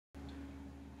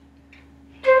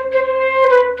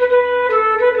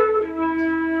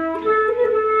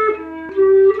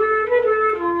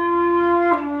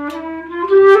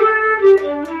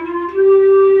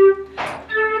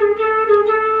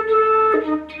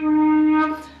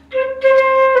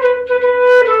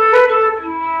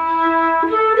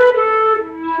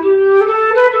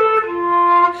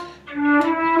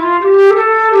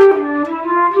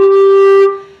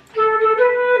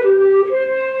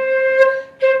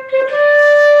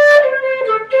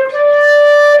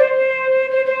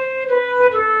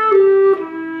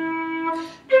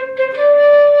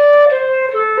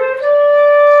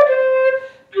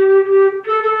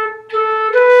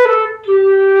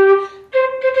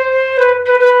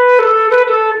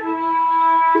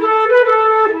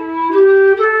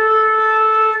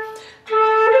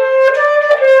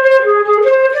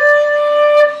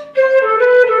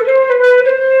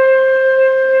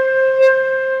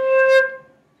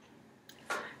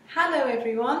Hello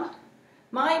everyone,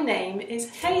 my name is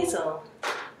Hazel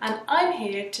and I'm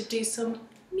here to do some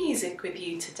music with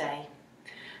you today.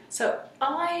 So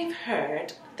I've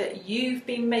heard that you've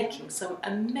been making some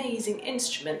amazing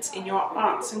instruments in your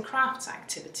arts and crafts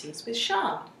activities with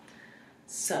Sean.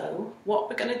 So what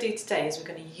we're going to do today is we're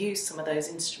going to use some of those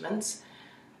instruments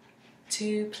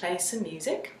to play some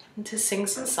music and to sing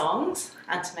some songs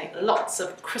and to make lots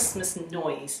of Christmas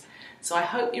noise. So I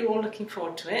hope you're all looking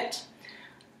forward to it.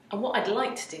 And what I'd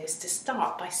like to do is to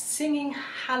start by singing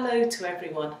hello to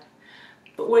everyone.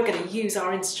 But we're going to use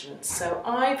our instruments. So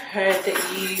I've heard that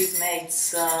you've made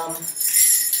some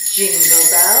jingle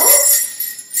bells.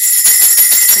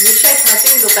 Can we shake our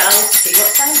jingle bells to see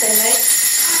what sound they make?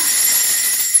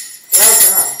 Well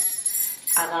done.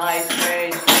 And I've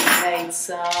heard you've made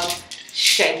some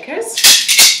shakers.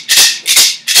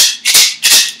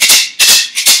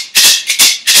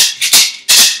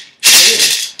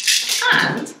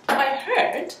 And I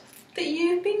heard that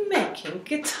you've been making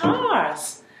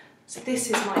guitars. So this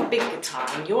is my big guitar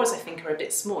and yours I think are a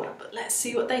bit smaller, but let's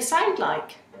see what they sound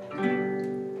like.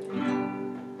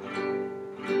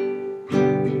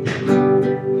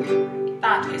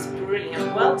 That is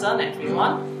brilliant, well done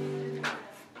everyone.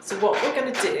 So what we're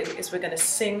going to do is we're going to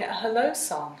sing a hello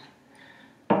song.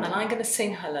 And I'm going to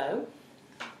sing hello.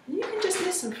 You can just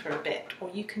listen for a bit or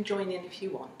you can join in if you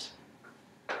want.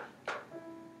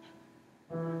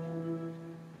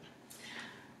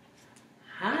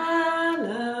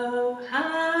 Hello,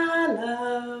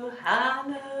 hello,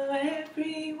 hello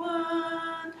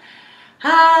everyone.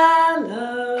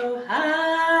 Hello,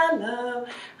 hello,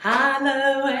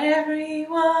 hello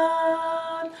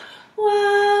everyone.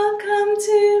 Welcome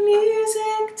to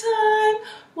music time.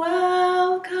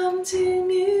 Welcome to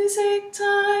music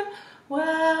time.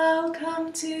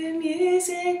 Welcome to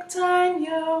music time.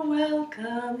 You're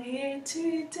welcome here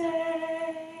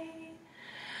today.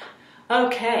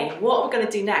 Okay, what we're going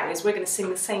to do now is we're going to sing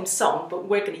the same song, but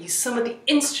we're going to use some of the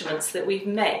instruments that we've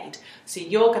made. So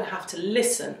you're going to have to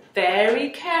listen very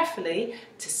carefully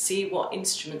to see what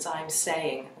instruments I'm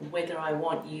saying, and whether I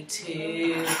want you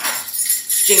to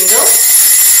jingle,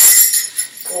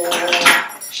 or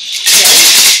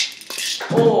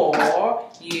shake, or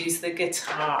use the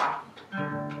guitar.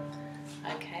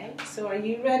 Okay, so are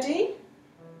you ready?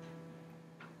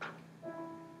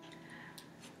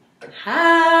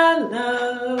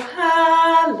 Hello,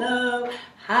 hello,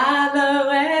 hello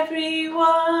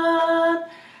everyone.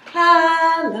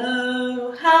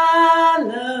 Hello,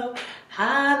 hello,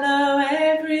 hello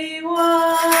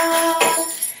everyone.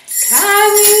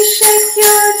 Can you shake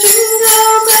your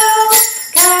jingle bells?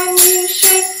 Can you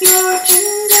shake your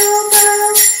jingle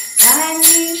bells? Can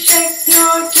you shake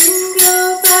your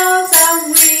jingle bells?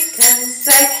 And we can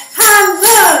say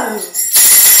hello.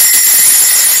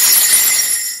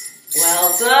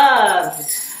 Well done.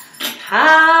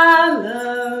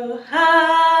 Hello,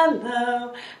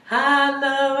 hello,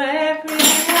 hello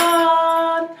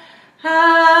everyone.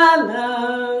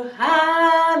 Hello,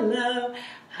 hello,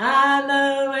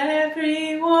 hello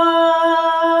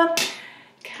everyone.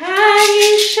 Can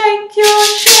you shake your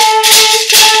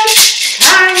shakers?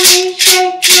 Can you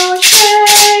shake your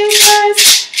shakers?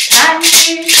 Can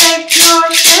you shake your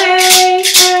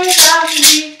shakers? And we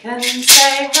can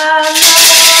say hello.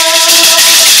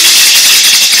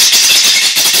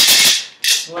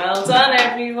 Well done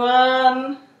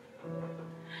everyone.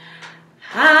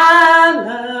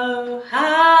 Hello,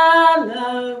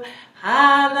 hello,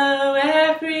 hello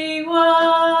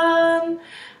everyone.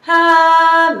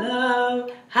 Hello,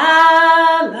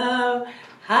 hello,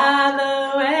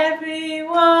 hello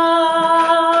everyone.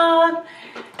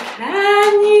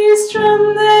 Can you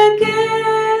strum the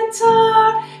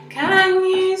guitar? Can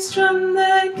you strum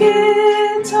the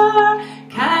guitar?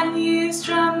 Can you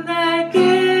strum the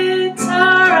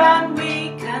guitar? And we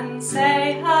can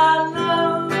say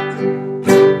hello.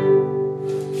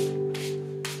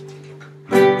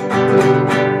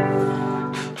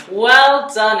 Well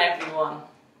done, everyone.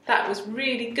 That was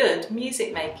really good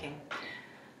music making.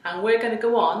 And we're going to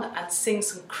go on and sing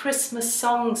some Christmas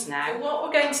songs now. What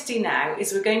we're going to do now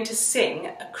is we're going to sing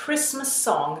a Christmas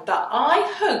song that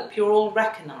I hope you'll all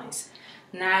recognise.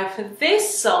 Now for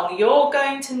this song you're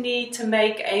going to need to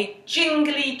make a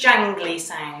jingly jangly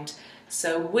sound.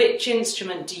 So which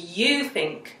instrument do you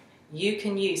think you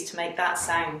can use to make that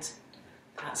sound?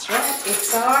 That's right,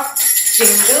 it's our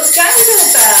jingle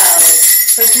jangle bells.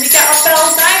 So can we get our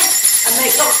bells out and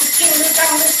make lots of jingle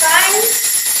jangle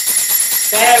sounds?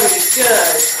 Very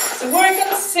good. So we're going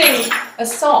to sing a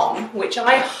song which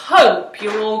I hope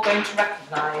you're all going to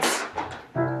recognise.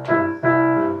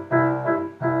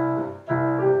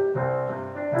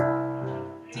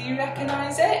 Do you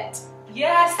recognise it?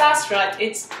 Yes, that's right,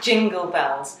 it's Jingle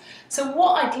Bells. So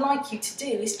what I'd like you to do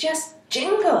is just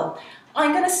jingle.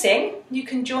 I'm going to sing, you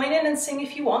can join in and sing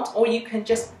if you want, or you can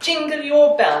just jingle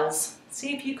your bells.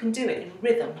 See if you can do it in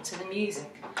rhythm to the music.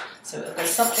 So it'll go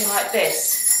something like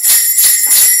this.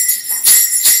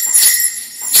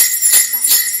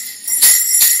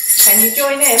 Can you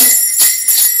join in?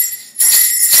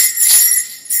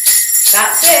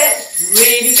 That's it,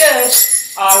 really good.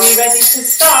 Are we ready to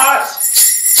start?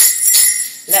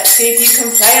 Let's see if you can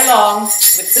play along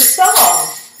with the song.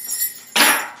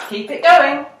 Keep it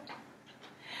going.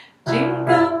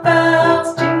 Jingle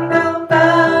bells, jingle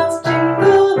bells,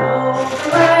 jingle all the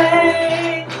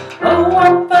way. Oh,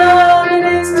 what fun it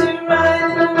is to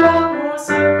ride in a one-horse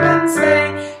open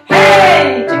sleigh.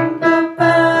 Hey! Jingle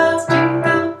bells,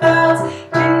 jingle bells,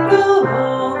 jingle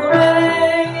all the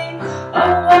way.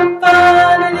 Oh, what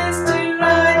fun it is to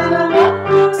ride in a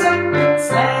one-horse open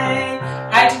sleigh.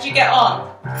 How did you get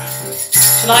on?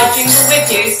 Shall I jingle with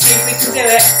you? See if we can do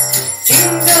it.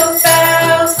 Jingle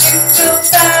bells, jingle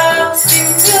bells,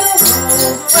 jingle all the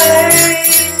way.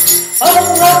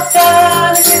 Oh, what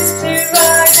fun it is to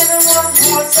ride in a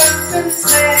one-horse open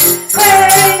sleigh.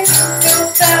 Hey, jingle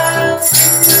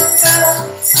bells,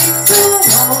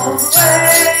 jingle all the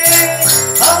way.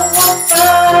 Oh, what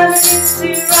fun it is to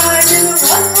ride in a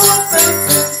one-horse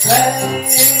open sleigh.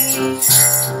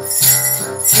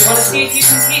 Do you want to see if you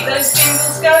can keep those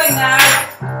jingles going now?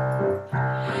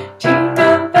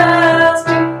 Jingle bells,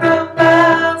 jingle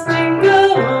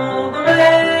all the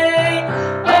way.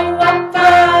 Oh, what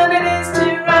fun it is to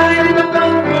ride in a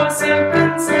one-horse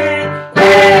open sleigh.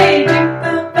 Hey,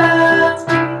 jingle bells,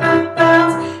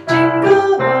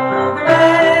 jingle all the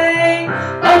way.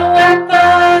 Oh, what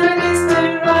fun it is to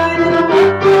ride in a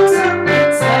one-horse open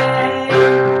sleigh.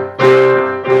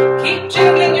 Keep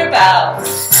jingling your bells.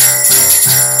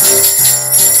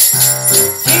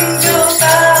 Jingle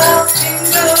bells,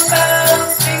 jingle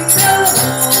bells, jingle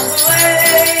all the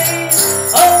way.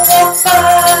 Oh, what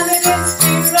fun it is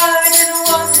to ride in a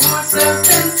one-horse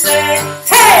open sleigh.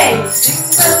 Hey!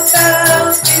 Jingle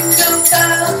bells, jingle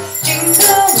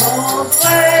all the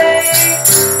way.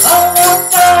 Oh, what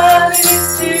fun it is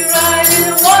to ride in a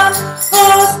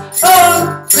one-horse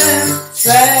open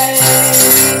sleigh.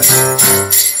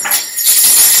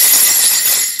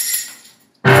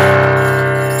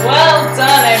 Well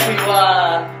done,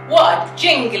 everyone. What a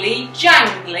jingly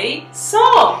jangly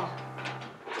song.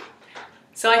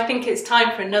 So I think it's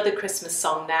time for another Christmas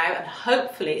song now, and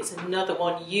hopefully it's another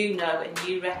one you know and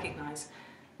you recognise.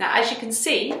 Now, as you can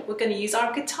see, we're going to use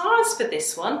our guitars for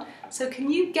this one. So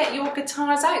can you get your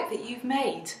guitars out that you've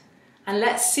made? And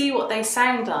let's see what they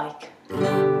sound like.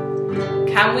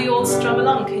 Can we all strum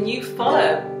along? Can you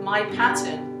follow my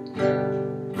pattern?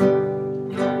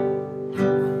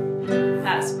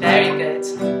 That's very good.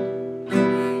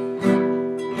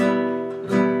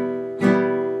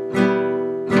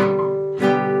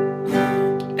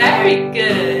 Very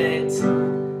good.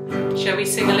 Shall we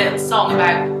sing a little song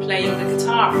about playing the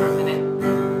guitar for a minute?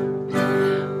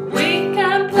 We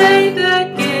can play the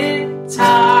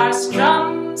guitar,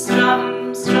 strum,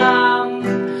 strum, strum.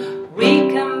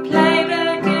 We can play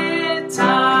the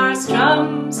guitar,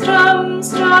 strum, strum,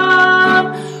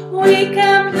 strum. We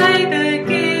can play the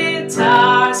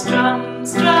guitar, strum,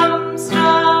 strum,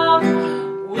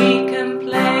 strum. We can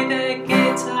play the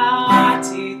guitar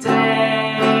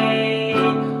today.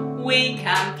 We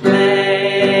can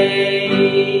play.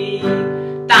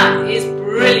 That is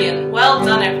brilliant. Well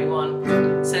done,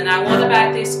 everyone. So now what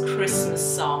about this Christmas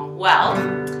song? Well,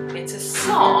 it's a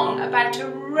song about a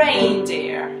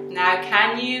reindeer. Now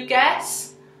can you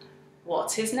guess?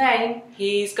 What's his name?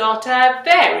 He's got a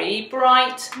very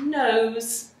bright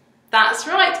nose. That's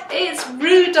right, it's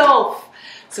Rudolph.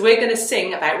 So we're going to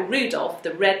sing about Rudolph,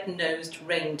 the red-nosed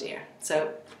reindeer.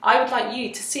 So I would like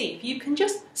you to see if you can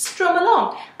just strum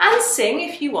along and sing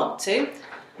if you want to.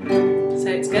 So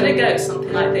it's going to go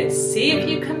something like this. See if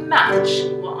you can match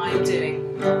what I'm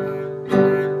doing.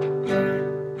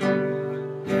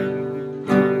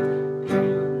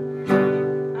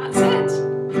 That's it.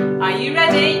 Are you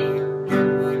ready?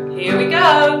 Here we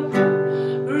go.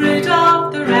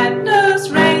 Rudolph the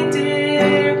red-nosed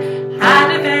reindeer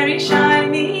had a very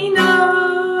shiny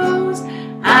nose,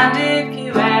 and if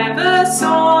you ever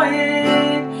saw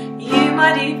it, you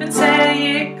might even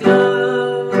say it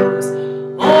glows.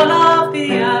 All of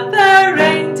the other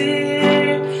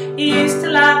reindeer used to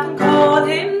laugh and call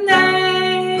him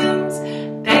names.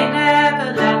 They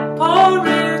never let poor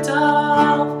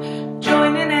Rudolph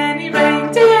join in any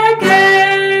reindeer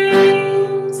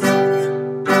games.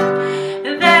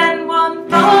 Then one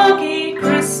foggy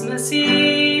Christmas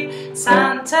Eve,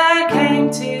 Santa came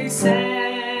to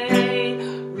say,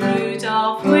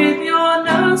 Rudolph, with your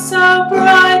nose so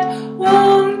bright,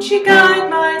 won't you guide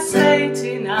my sleigh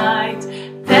tonight?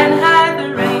 Then how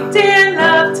the reindeer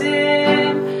loved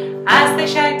him as they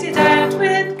shouted out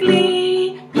with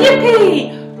glee,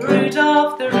 Yippee!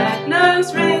 Rudolph the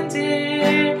red-nosed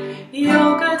reindeer,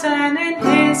 you'll go down in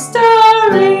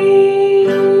history.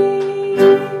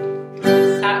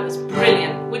 That was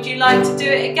brilliant. Would you like to do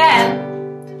it again?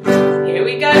 Here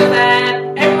we go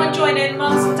then. Everyone join in,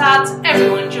 mums and dads,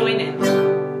 everyone join in.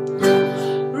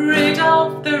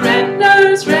 Rudolph the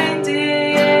red-nosed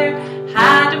reindeer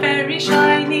had a very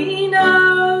shiny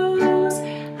nose,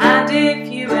 and if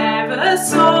you ever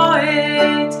saw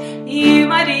it, you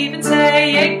might even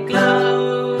say it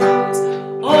glows.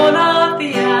 All of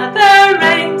the other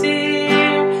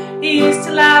reindeer used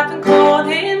to laugh and call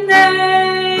him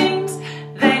names.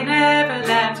 They never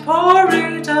let poor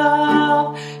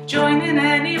Rudolph join in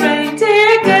any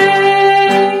reindeer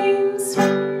games.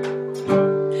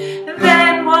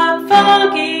 Then one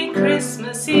foggy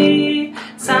Christmas Eve,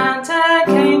 Santa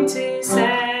came to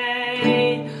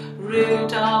say,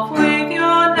 Rudolph, with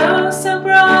your nose so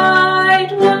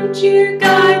bright, won't you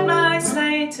guide my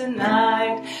sleigh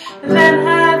tonight? Then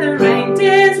how the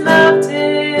reindeers loved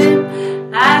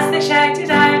him as they shouted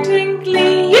out in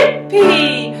glee,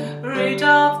 Yippee!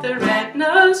 Rudolph the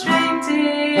red-nosed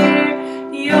reindeer,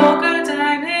 you'll go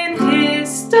down in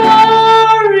history.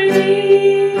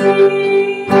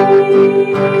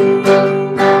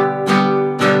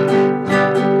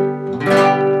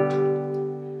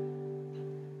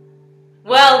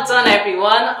 Well done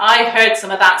everyone. I heard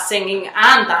some of that singing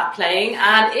and that playing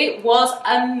and it was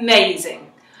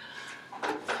amazing.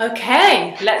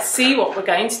 Okay, let's see what we're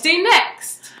going to do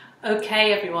next.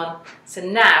 Okay everyone, so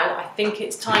now I think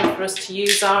it's time for us to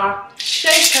use our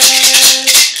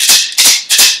shakers.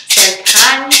 So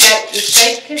can you get your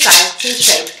shakers out and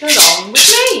shake along with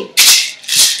me?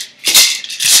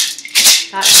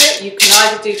 That's it, you can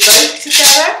either do both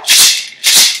together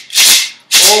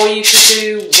or you could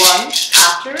do one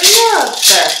after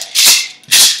another.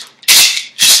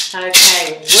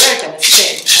 Okay, we're going to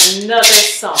sing another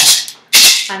song.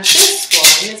 And this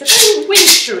one is a very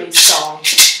wintry song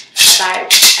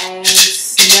about a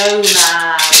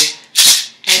snowman.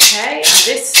 Okay, and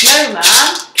this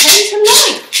snowman came to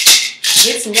life.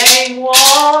 His name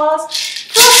was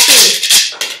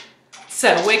Frosty. So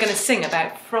we're going to sing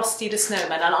about Frosty the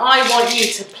Snowman, and I want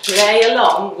you to play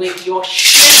along with your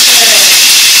shakers.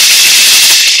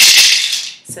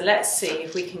 So let's see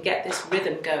if we can get this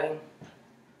rhythm going.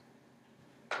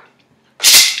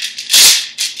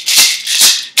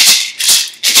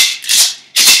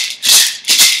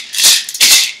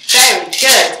 Very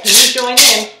good. Can you join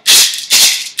in?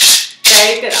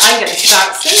 Very good. I'm going to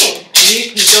start singing, and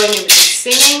you can join in with the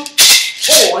singing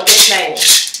or the playing.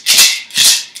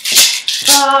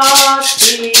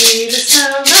 Frosty the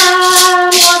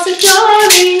Snowman was a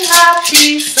jolly,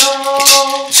 happy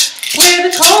soul, with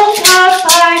a corncob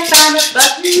pipe and a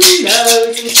button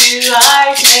nose and two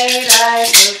eyes made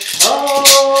out of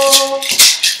coal.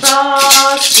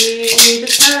 Frosty the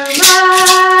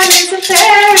Snowman is a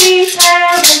fairy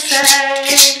tale, they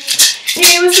say.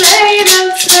 He was made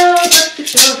of snow, but the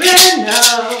children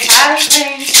know how he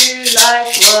came to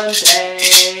life one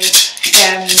day.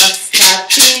 There must have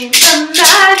been some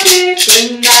magic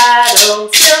in that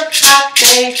old silk hat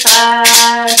they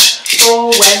found,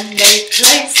 for when they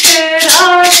placed it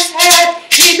on his head,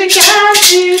 he began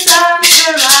to dance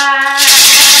around.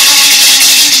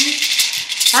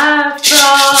 And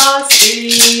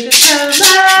Frosty the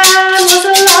Snowman was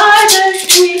alive as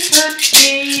we could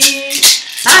be,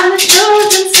 and the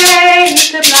children say he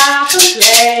could laugh and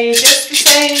play just the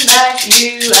same as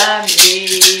you and me.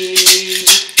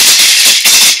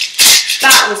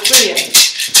 That was brilliant.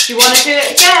 Do you want to do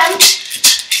it again?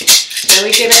 So Shall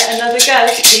we give it another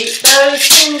go to keep those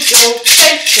single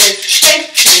shakers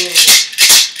shaking?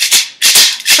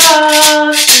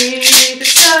 Frosty the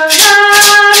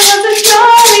snowman was a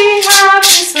jolly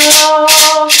happy soul,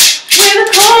 with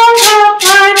a corncob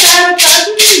pipe and a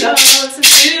button nose and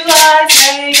 2 eyes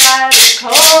made out of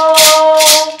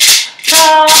coal.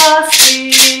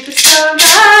 Frosty the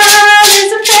snowman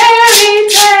is a fairy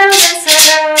tale, they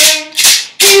say.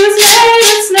 He was made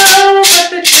of snow, but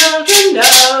the children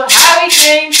know how he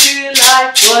came to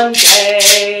life one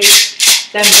day.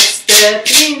 There must have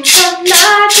been some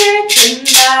magic in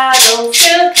that old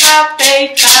silk hat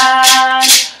they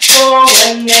found, for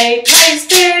when they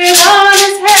placed it on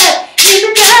his head, he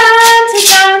began to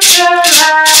dance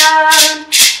around.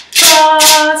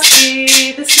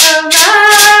 Frosty the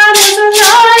snowman was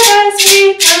alive as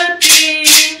he could be,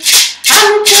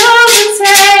 and the children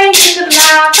say he could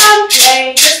laugh and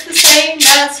play just the same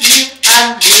as you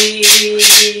and me.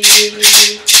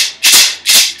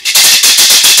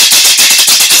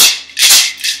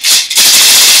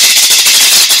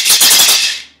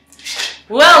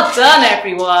 Well done,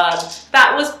 everyone.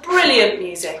 That was brilliant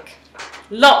music.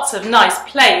 Lots of nice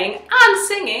playing and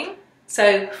singing.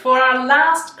 So for our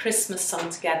last Christmas song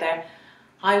together,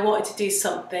 I wanted to do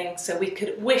something so we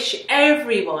could wish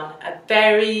everyone a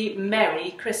very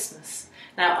Merry Christmas.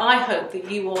 Now, I hope that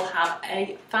you all have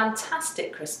a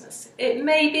fantastic Christmas. It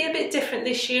may be a bit different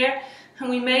this year, and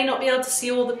we may not be able to see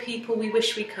all the people we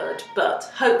wish we could, but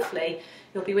hopefully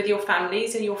you'll be with your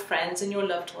families and your friends and your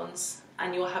loved ones,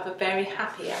 and you'll have a very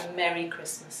happy and Merry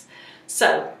Christmas.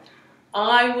 So,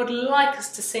 I would like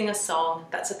us to sing a song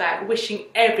that's about wishing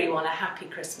everyone a happy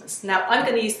Christmas. Now, I'm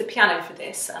going to use the piano for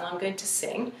this, and I'm going to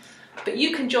sing, but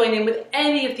you can join in with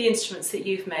any of the instruments that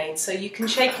you've made. So you can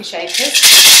shake your shakers,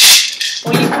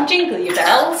 or you can jingle your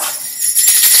bells,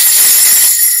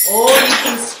 or you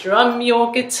can strum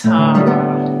your guitar.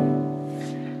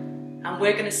 And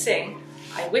we're going to sing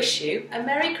I Wish You a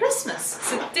Merry Christmas.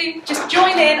 So do just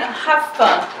join in and have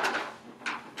fun.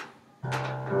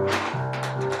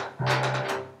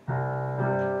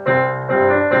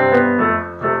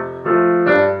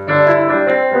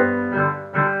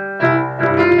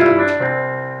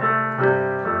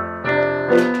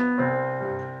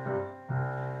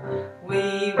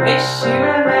 We wish you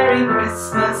a Merry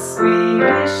Christmas, we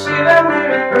wish you a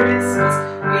Merry Christmas,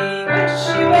 we wish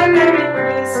you a Merry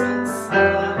Christmas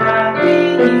and a Happy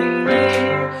New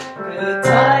Year. Good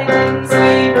tidings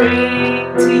we bring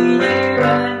to you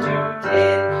and your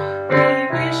kin. We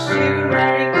wish you a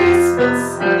Merry Christmas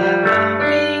and a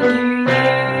Happy New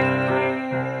Year.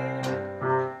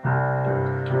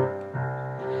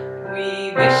 We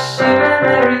wish you a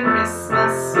Merry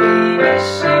Christmas, we wish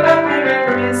you a Merry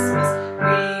Christmas.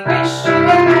 We wish you a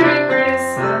Merry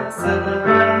Christmas and a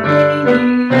Happy New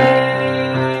Year.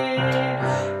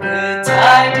 Good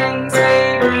tidings we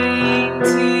bring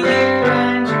to you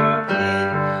and your kin.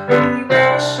 We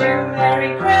wish you a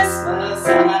Merry Christmas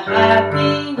and a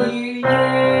Happy New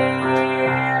Year.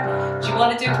 Do you want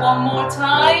to do it one more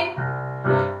time?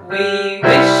 We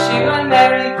wish you a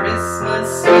Merry Christmas.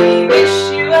 We wish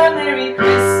you a Merry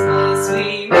Christmas.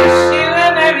 We wish you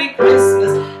a Merry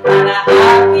Christmas and a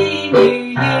Happy New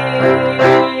Year.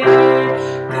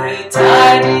 Good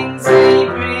tidings we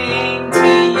bring to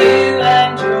you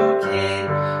and your kin.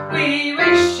 We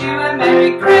wish you a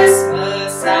Merry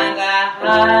Christmas and a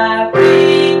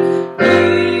Happy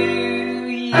New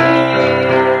Year.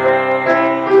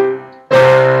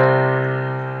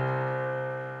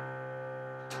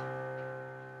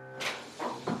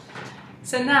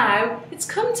 So now it's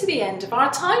come to the end of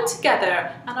our time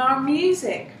together and our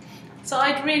music. So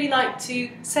I'd really like to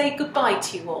say goodbye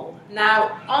to you all.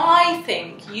 Now, I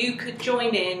think you could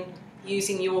join in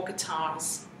using your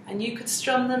guitars, and you could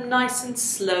strum them nice and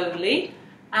slowly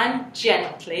and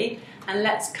gently, and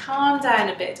let's calm down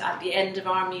a bit at the end of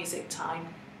our music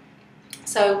time.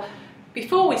 So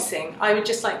before we sing, I would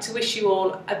just like to wish you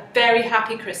all a very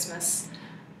happy Christmas,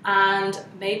 and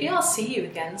maybe I'll see you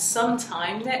again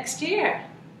sometime next year.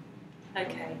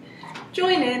 Okay,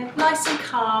 join in nice and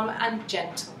calm and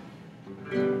gentle.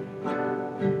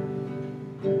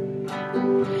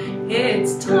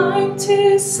 It's time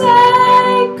to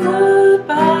say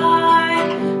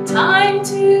goodbye, time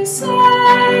to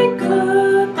say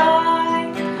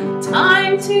goodbye,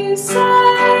 time to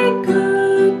say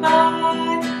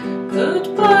goodbye,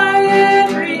 goodbye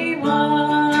everyone.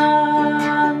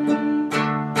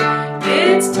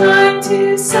 It's time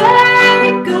to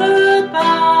say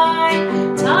goodbye,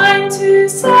 time to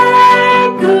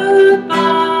say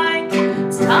goodbye,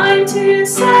 it's time to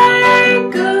say